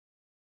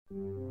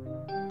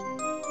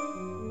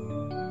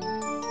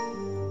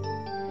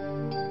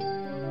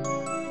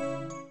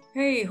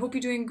Hey, hope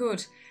you're doing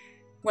good.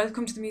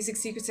 Welcome to the Music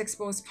Secrets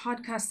Exposed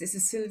podcast. This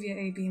is Sylvia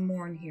A.B.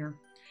 Moran here.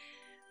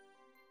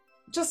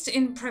 Just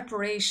in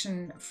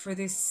preparation for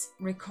this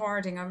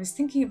recording, I was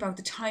thinking about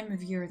the time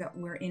of year that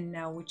we're in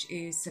now, which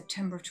is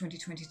September of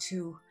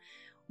 2022.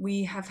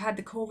 We have had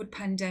the COVID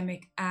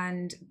pandemic,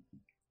 and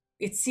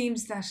it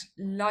seems that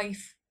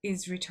life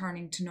is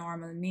returning to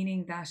normal,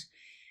 meaning that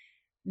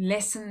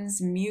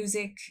lessons,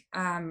 music,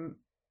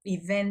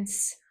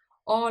 events,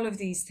 all of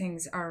these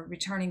things are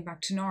returning back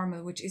to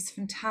normal, which is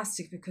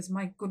fantastic because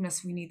my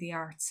goodness, we need the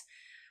arts.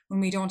 When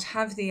we don't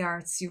have the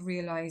arts, you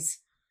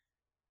realize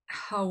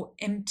how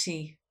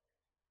empty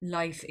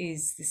life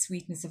is. The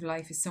sweetness of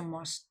life is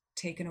somewhat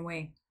taken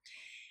away.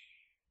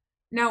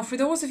 Now, for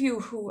those of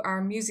you who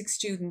are music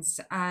students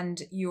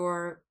and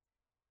you're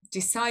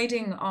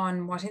deciding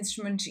on what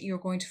instrument you're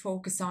going to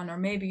focus on, or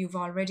maybe you've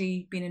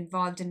already been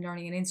involved in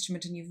learning an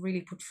instrument and you've really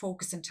put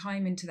focus and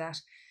time into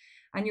that,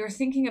 and you're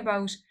thinking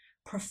about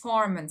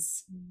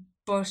performance,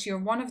 but you're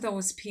one of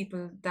those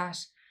people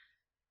that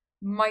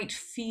might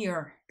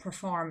fear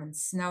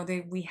performance. Now,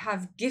 we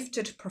have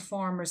gifted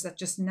performers that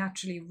just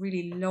naturally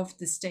really love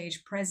the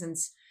stage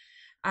presence,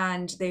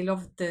 and they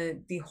love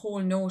the whole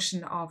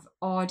notion of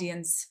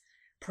audience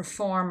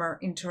performer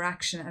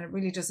interaction, and it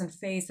really doesn't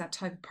phase that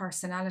type of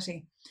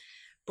personality.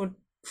 But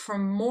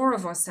from more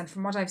of us, and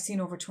from what I've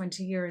seen over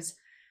 20 years,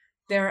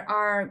 there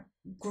are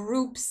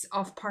groups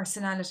of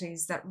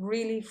personalities that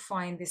really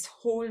find this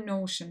whole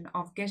notion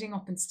of getting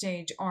up on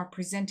stage or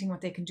presenting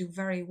what they can do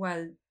very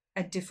well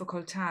a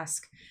difficult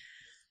task.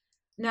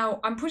 Now,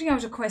 I'm putting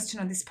out a question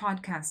on this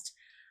podcast.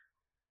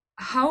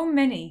 How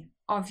many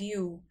of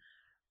you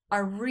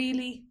are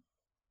really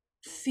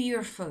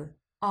fearful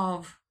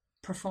of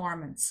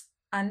performance?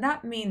 And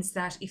that means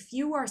that if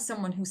you are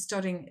someone who's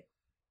studying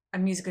a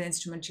musical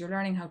instrument, you're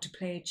learning how to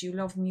play it, you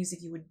love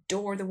music, you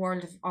adore the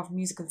world of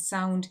musical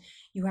sound,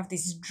 you have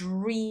this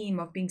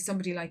dream of being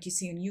somebody like you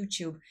see on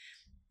YouTube,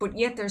 but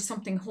yet there's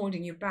something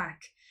holding you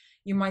back.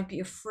 You might be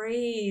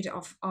afraid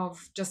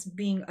of just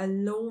being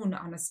alone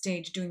on a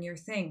stage doing your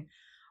thing,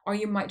 or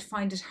you might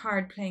find it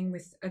hard playing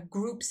with a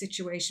group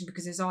situation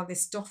because there's all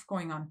this stuff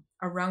going on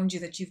around you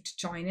that you have to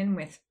join in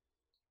with.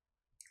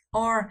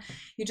 Or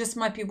you just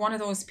might be one of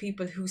those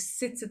people who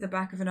sits at the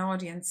back of an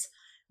audience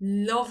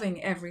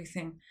loving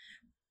everything,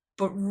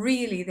 but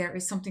really there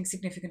is something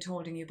significant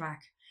holding you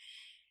back.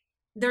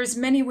 There's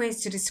many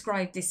ways to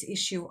describe this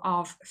issue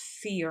of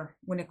fear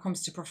when it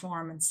comes to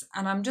performance.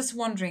 And I'm just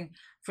wondering,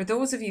 for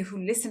those of you who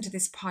listen to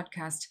this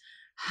podcast,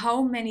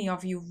 how many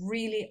of you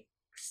really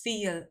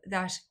feel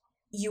that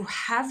you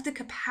have the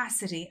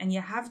capacity and you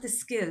have the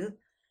skill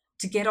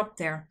to get up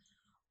there,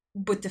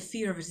 but the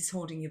fear of it is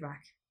holding you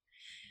back?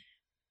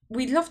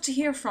 We'd love to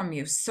hear from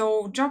you.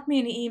 So drop me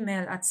an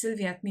email at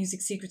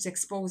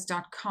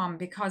sylvia@musicsecretsexposed.com,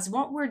 because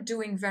what we're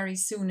doing very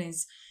soon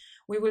is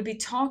we will be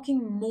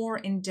talking more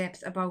in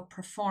depth about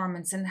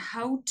performance and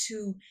how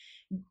to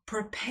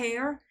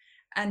prepare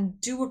and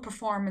do a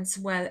performance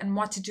well, and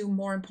what to do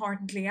more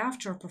importantly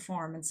after a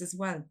performance as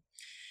well.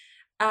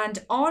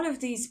 And all of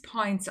these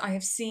points I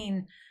have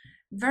seen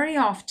very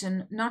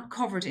often not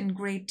covered in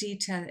great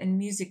detail in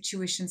music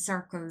tuition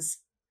circles,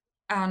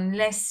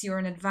 unless you're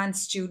an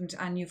advanced student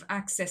and you've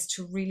access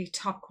to really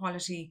top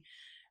quality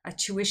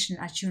tuition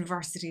at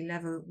university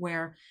level,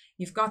 where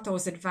you've got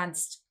those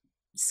advanced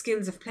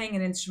skills of playing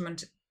an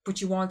instrument, but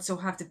you also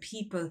have the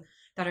people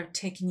that are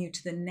taking you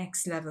to the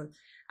next level.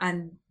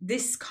 And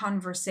this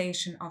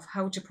conversation of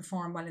how to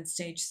perform well on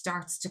stage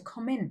starts to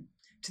come in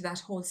to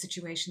that whole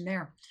situation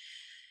there.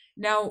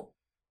 Now,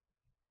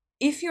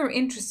 if you're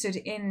interested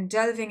in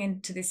delving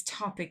into this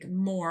topic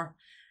more,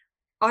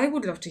 I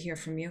would love to hear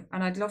from you,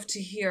 and I'd love to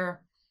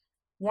hear,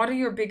 what are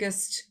your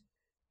biggest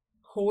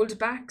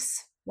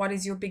holdbacks? What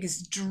is your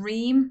biggest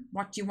dream?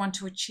 What do you want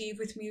to achieve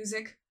with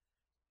music?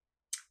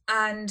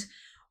 And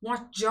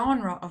what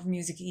genre of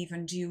music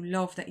even do you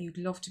love that you'd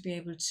love to be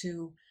able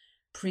to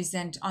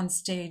present on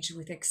stage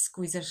with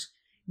exquisite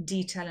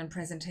detail and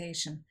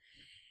presentation?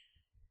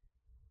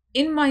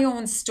 In my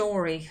own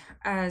story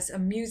as a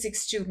music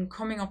student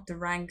coming up the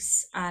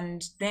ranks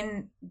and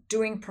then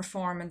doing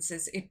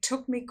performances, it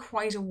took me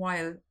quite a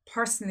while,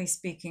 personally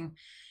speaking,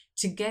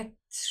 to get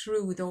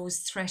through those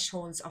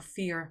thresholds of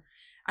fear.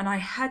 And I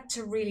had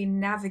to really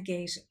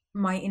navigate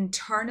my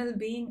internal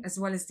being as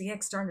well as the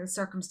external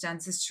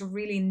circumstances to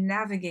really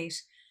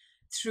navigate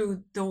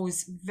through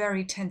those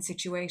very tense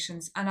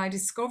situations. And I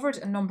discovered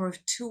a number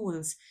of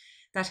tools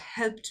that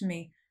helped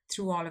me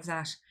through all of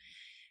that.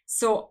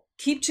 So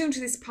keep tuned to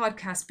this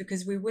podcast,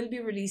 because we will be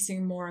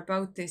releasing more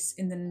about this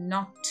in the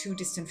not too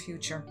distant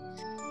future.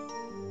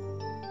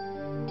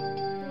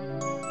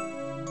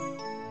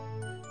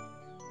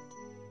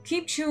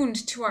 Keep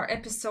tuned to our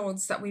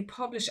episodes that we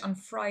publish on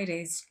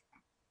Fridays.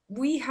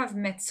 We have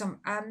met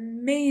some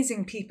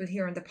amazing people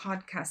here on the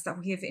podcast that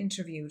we have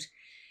interviewed,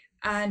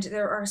 and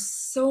there are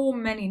so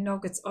many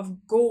nuggets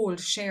of gold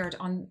shared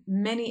on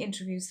many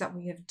interviews that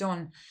we have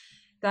done,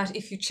 that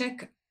if you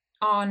check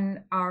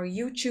On our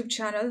YouTube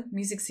channel,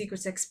 Music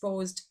Secrets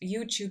Exposed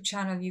YouTube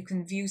channel, you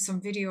can view some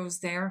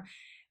videos there.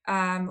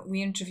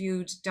 We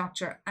interviewed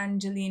Dr.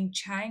 Angeline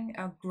Chang,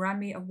 a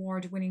Grammy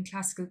Award-winning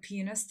classical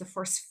pianist, the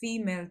first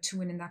female to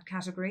win in that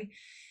category.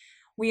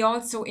 We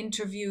also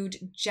interviewed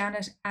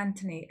Janet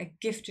Anthony, a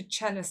gifted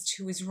cellist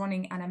who is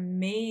running an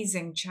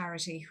amazing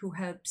charity who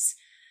helps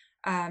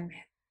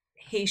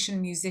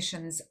Haitian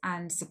musicians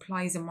and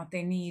supplies them what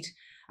they need,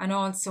 and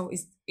also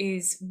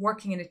is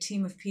working in a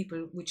team of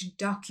people which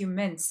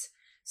documents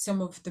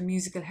some of the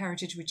musical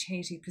heritage which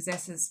Haiti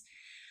possesses.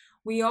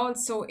 We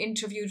also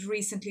interviewed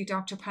recently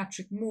Dr.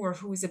 Patrick Moore,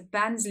 who is a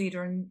bands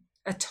leader and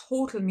a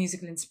total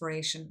musical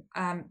inspiration.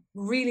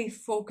 Really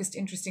focused,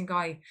 interesting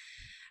guy.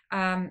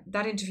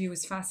 That interview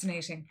was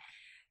fascinating.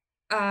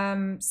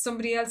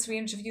 Somebody else we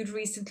interviewed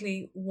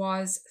recently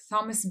was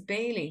Thomas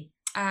Bailey,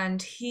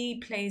 and he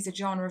plays a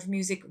genre of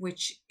music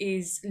which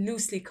is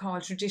loosely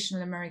called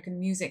traditional American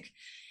music.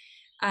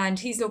 And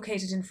he's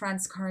located in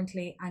France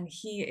currently, and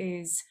he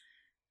is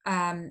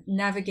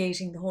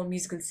navigating the whole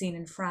musical scene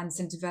in France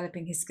and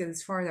developing his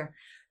skills further.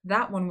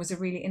 That one was a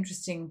really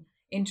interesting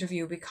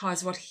interview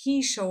because what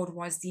he showed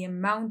was the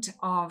amount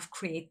of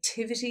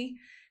creativity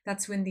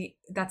that's in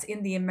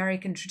the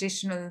American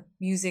traditional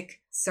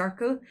music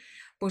circle,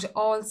 but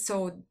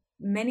also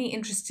many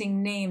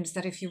interesting names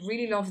that if you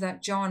really love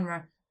that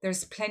genre,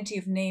 there's plenty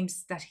of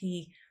names that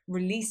he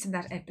released in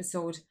that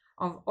episode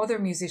of other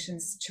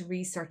musicians to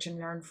research and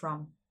learn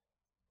from.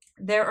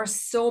 There are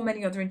so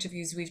many other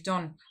interviews we've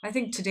done. I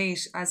think to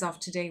date, as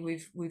of today,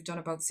 we've done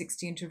about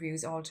 60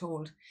 interviews all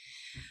told.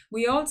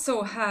 We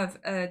also have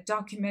a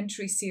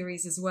documentary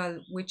series as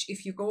well, which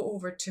if you go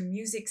over to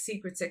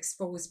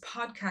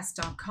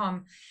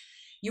musicsecretsexposedpodcast.com,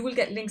 you will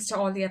get links to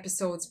all the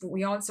episodes, but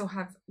we also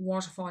have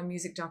Waterfall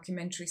Music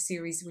documentary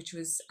series, which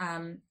was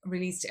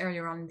released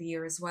earlier on in the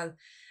year as well.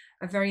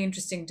 A very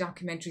interesting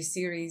documentary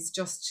series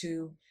just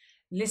to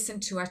listen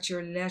to at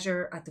your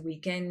leisure at the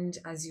weekend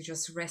as you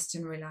just rest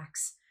and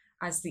relax,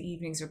 as the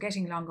evenings are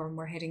getting longer and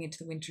we're heading into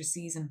the winter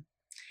season.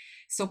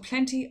 So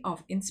plenty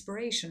of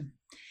inspiration.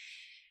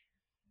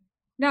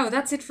 Now,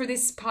 that's it for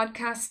this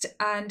podcast.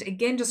 And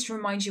again, just to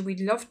remind you, we'd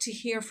love to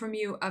hear from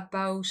you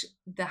about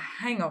the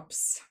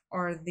hang-ups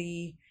or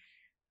the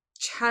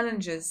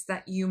challenges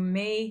that you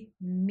may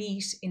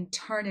meet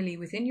internally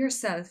within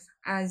yourself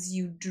as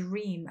you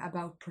dream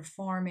about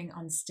performing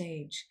on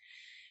stage.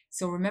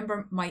 So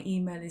remember, my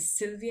email is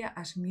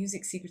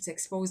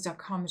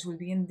sylvia@musicsecretsexposed.com. It will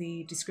be in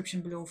the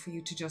description below for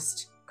you to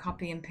just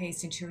copy and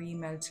paste into your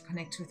email to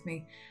connect with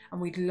me.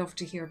 And we'd love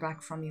to hear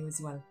back from you as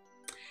well.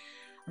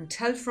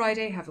 Until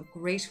Friday, have a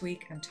great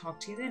week and talk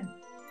to you then.